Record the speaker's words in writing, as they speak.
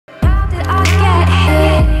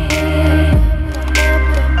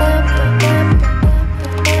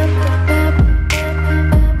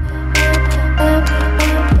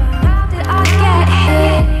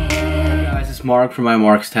Mark from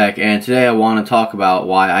Mark's Tech, and today I want to talk about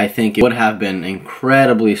why I think it would have been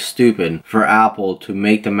incredibly stupid for Apple to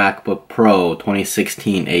make the MacBook Pro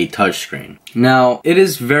 2016 a touchscreen. Now, it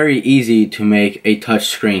is very easy to make a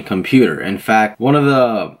touchscreen computer. In fact, one of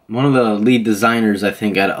the lead designers, I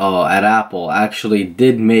think, at Apple actually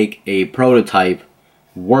did make a prototype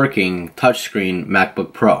working touchscreen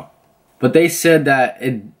MacBook Pro. But they said that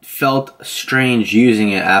it felt strange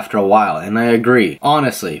using it after a while, and I agree.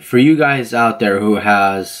 Honestly, for you guys out there who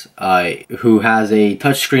has a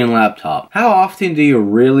touchscreen laptop, how often do you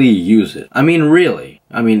really use it? I mean, really.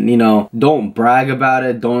 I mean, you know, don't brag about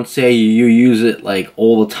it. Don't say you use it like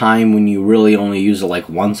all the time when you really only use it like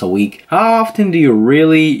once a week. How often do you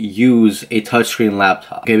really use a touchscreen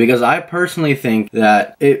laptop? Okay, because I personally think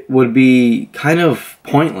that it would be kind of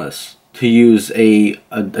pointless to use a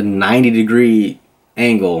 90-degree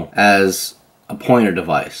angle as a pointer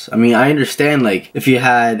device. I mean, I understand, like, if you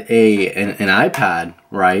had an iPad,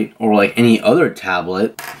 right, or like any other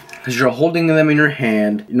tablet, because you're holding them in your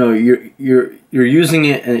hand, you know, you're using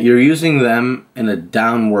it, and you're using them in a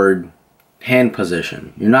downward hand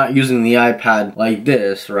position. You're not using the iPad like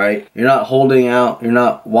this, right? You're not holding out, you're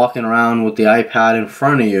not walking around with the iPad in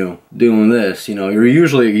front of you doing this, you know, you're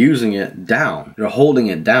usually using it down. You're holding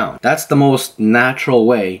it down. That's the most natural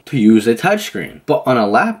way to use a touchscreen. But on a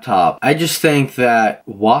laptop, I just think that,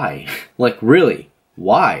 why? Like, really?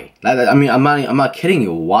 Why? I mean, I'm not kidding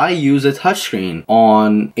you. Why use a touchscreen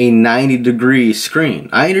on a 90-degree screen?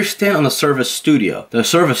 I understand on the Surface Studio. The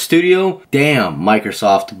Surface Studio, damn,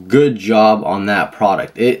 Microsoft, good job on that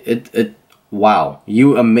product. Wow,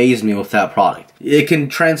 you amazed me with that product. It can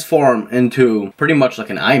transform into pretty much like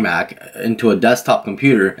an iMac, into a desktop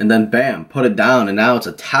computer, and then bam, put it down, and now it's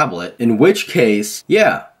a tablet. In which case,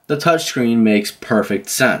 yeah, the touchscreen makes perfect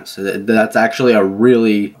sense. That's actually a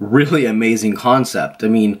really, really amazing concept. I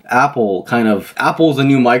mean, Apple's the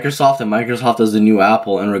new Microsoft, and Microsoft is the new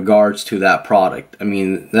Apple in regards to that product. I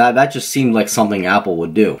mean, that just seemed like something Apple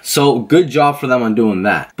would do. So good job for them on doing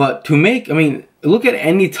that. But to make, I mean, look at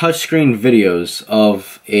any touchscreen videos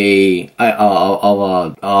of a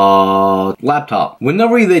laptop.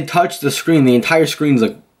 Whenever they touch the screen, the entire screen's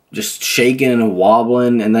like just shaking and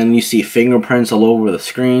wobbling, and then you see fingerprints all over the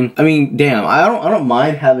screen. I mean, damn, I don't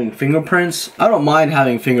mind having fingerprints. I don't mind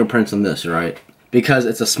having fingerprints on this, right? Because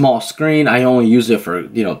it's a small screen. I only use it for,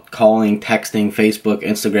 you know, calling, texting, Facebook,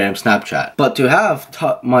 Instagram, Snapchat. But to have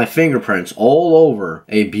my fingerprints all over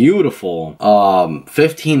a beautiful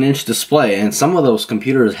 15-inch display, and some of those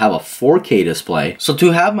computers have a 4K display. So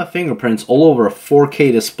to have my fingerprints all over a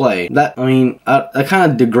 4K display, that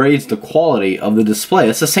kind of degrades the quality of the display.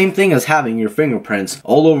 It's the same thing as having your fingerprints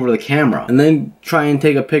all over the camera, and then try and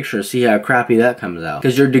take a picture, see how crappy that comes out.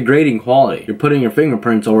 Because you're degrading quality. You're putting your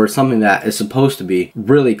fingerprints over something that is supposed to be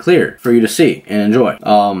really clear for you to see and enjoy.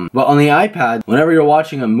 But on the iPad, whenever you're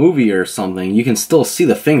watching a movie or something, you can still see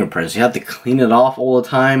the fingerprints. You have to clean it off all the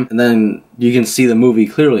time, and then you can see the movie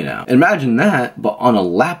clearly now. Imagine that, but on a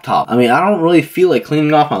laptop. I mean, I don't really feel like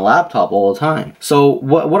cleaning off my laptop all the time. So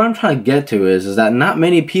what I'm trying to get to is that not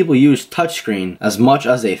many people use touchscreen as much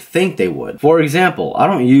as they think they would. For example, I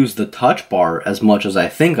don't use the touch bar as much as I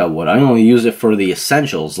think I would. I only use it for the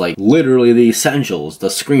essentials, like literally the essentials, the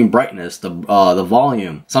screen brightness, the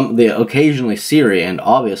volume, occasionally Siri, and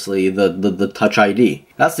obviously the Touch ID.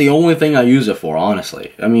 That's the only thing I use it for,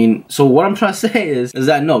 honestly. I mean, so what I'm trying to say is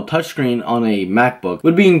that no, touchscreen on a MacBook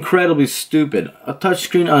would be incredibly stupid. A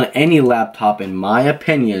touchscreen on any laptop, in my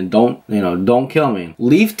opinion, don't kill me.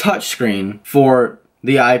 Leave touchscreen for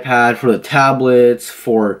the iPad, for the tablets,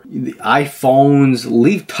 for the iPhones.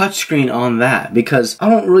 Leave touchscreen on that, because I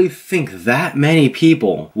don't really think that many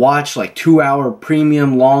people watch like 2-hour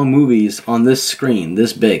premium long movies on this screen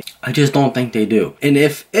this big. I just don't think they do. And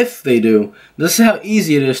if they do, this is how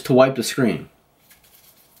easy it is to wipe the screen.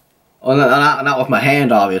 Well, not with my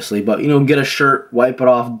hand, obviously, but, you know, get a shirt, wipe it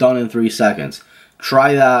off, done in 3 seconds.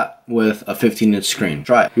 Try that with a 15-inch screen.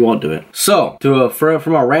 Try it. You won't do it. So,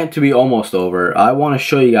 from a rant to be almost over, I want to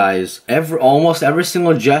show you guys almost every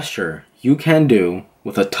single gesture you can do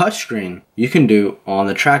with a touchscreen you can do on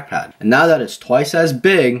the trackpad. And now that it's twice as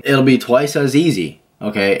big, it'll be twice as easy.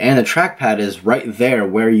 Okay, and the trackpad is right there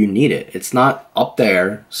where you need it. It's not up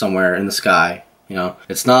there somewhere in the sky, you know.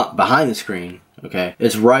 It's not behind the screen, okay?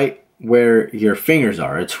 It's right where your fingers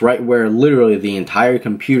are. It's right where literally the entire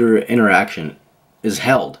computer interaction is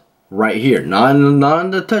held. Right here. Not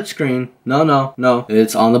on the touchscreen. No.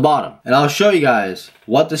 It's on the bottom. And I'll show you guys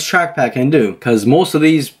what this trackpad can do, because most of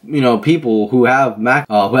these, you know, people who have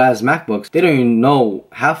MacBooks, they don't even know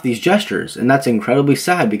half these gestures, and that's incredibly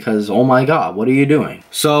sad because, oh my god, what are you doing?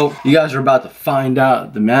 So you guys are about to find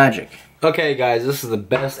out the magic Okay guys, this is the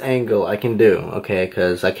best angle I can do, okay,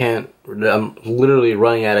 because I'm literally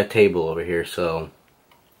running at a table over here, so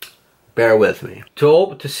bear with me.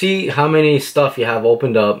 To see how many stuff you have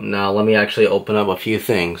opened up, now let me actually open up a few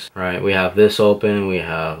things. Alright, we have this open,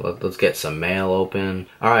 let's get some mail open.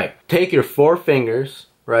 Alright, take your 4 fingers,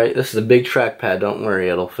 right, this is a big trackpad, don't worry,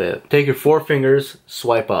 it'll fit. Take your 4 fingers,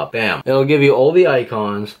 swipe up, bam. It'll give you all the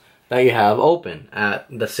icons that you have open at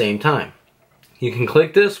the same time. You can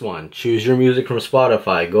click this one, choose your music from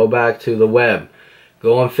Spotify, go back to the web,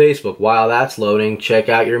 go on Facebook. While that's loading, check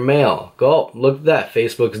out your mail. Go, look at that,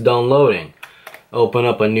 Facebook's done loading. Open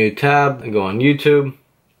up a new tab and go on YouTube.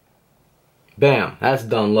 Bam, that's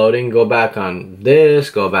done loading. Go back on this,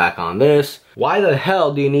 go back on this. Why the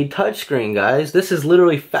hell do you need touchscreen, guys? This is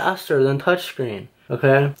literally faster than touchscreen.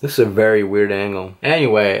 Okay, this is a very weird angle.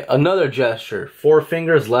 Anyway, another gesture, 4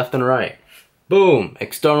 fingers left and right. Boom,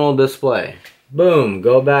 external display. Boom,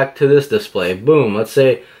 go back to this display. Boom, let's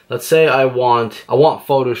say I want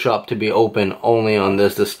Photoshop to be open only on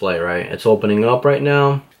this display, right? It's opening up right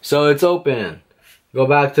now. So it's open. Go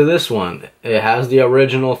back to this one. It has the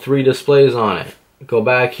original 3 displays on it. Go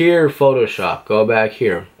back here, Photoshop. Go back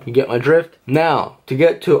here. You get my drift? Now, to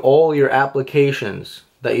get to all your applications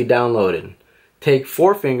that you downloaded, take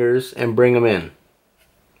 4 fingers and bring them in.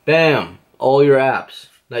 Bam, all your apps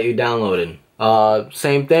that you downloaded.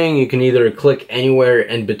 Same thing, you can either click anywhere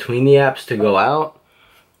in between the apps to go out,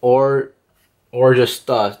 or just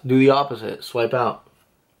do the opposite, swipe out.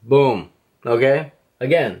 Boom. Okay?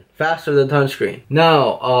 Again, faster than touchscreen.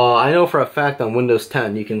 Now, I know for a fact on Windows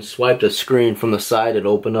 10 you can swipe the screen from the side and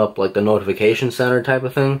open up like the notification center type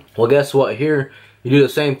of thing. Well, guess what? Here, you do the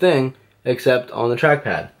same thing, except on the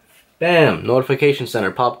trackpad. Bam! Notification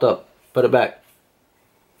center popped up. Put it back.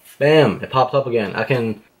 Bam! It popped up again. I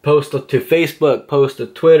can post to Facebook, post to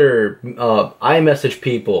Twitter, iMessage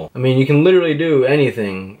people. I mean, you can literally do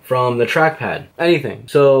anything from the trackpad. Anything.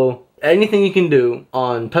 So, anything you can do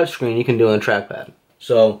on touchscreen, you can do on the trackpad.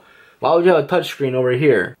 So, why would you have a touchscreen over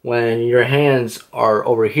here when your hands are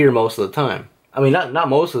over here most of the time? I mean, not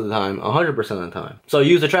most of the time, 100% of the time. So,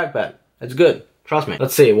 use the trackpad. It's good. Trust me.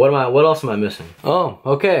 Let's see, what else am I missing? Oh,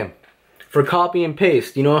 okay. For copy and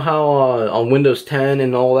paste, you know how on Windows 10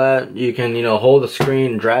 and all that, you can, hold the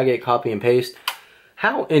screen, drag it, copy and paste?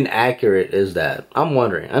 How inaccurate is that? I'm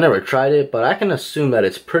wondering. I never tried it, but I can assume that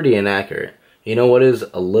it's pretty inaccurate. You know what is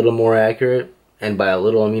a little more accurate? And by a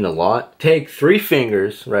little, I mean a lot. Take 3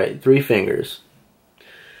 fingers, right? 3 fingers.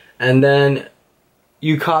 And then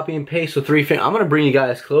you copy and paste with 3 fingers. I'm gonna bring you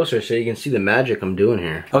guys closer so you can see the magic I'm doing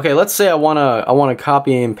here. Okay, let's say I wanna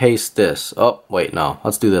copy and paste this. Oh, wait, no.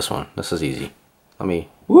 Let's do this one. This is easy.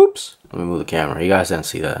 Whoops. Let me move the camera. You guys didn't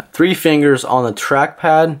see that. 3 fingers on the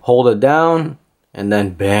trackpad. Hold it down. And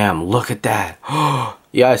then bam, look at that.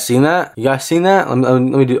 You guys seen that? You guys seen that? Let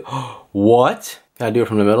me do, what? Can I do it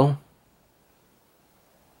from the middle?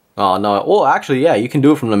 Oh, no. Well, actually, yeah, you can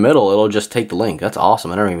do it from the middle. It'll just take the link. That's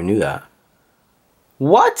awesome. I never even knew that.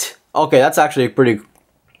 What? Okay, that's actually pretty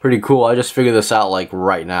cool. I just figured this out like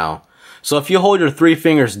right now. So if you hold your 3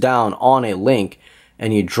 fingers down on a link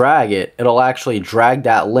and you drag it, it'll actually drag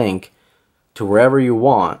that link to wherever you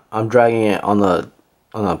want. I'm dragging it on the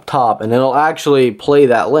top, and it'll actually play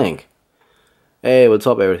that link. Hey, what's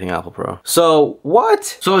up, Everything Apple Pro? So, what?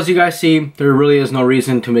 So as you guys see, there really is no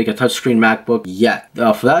reason to make a touchscreen MacBook yet.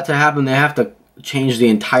 For that to happen, they have to change the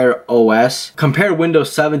entire OS. Compare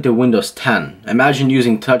Windows 7 to Windows 10. Imagine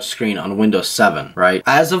using touchscreen on Windows 7, right?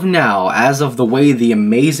 As of now, as of the way the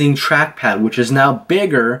amazing trackpad, which is now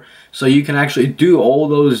bigger, so you can actually do all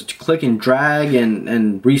those click and drag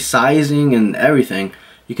and resizing and everything.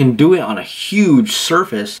 You can do it on a huge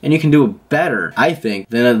surface, and you can do it better, I think,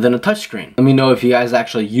 than a touchscreen. Let me know if you guys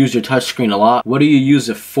actually use your touchscreen a lot. What do you use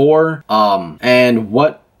it for? And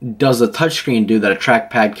what does a touchscreen do that a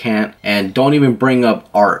trackpad can't? And don't even bring up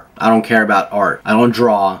art. I don't care about art. I don't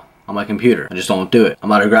draw on my computer. I just don't do it. I'm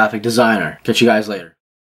not a graphic designer. Catch you guys later.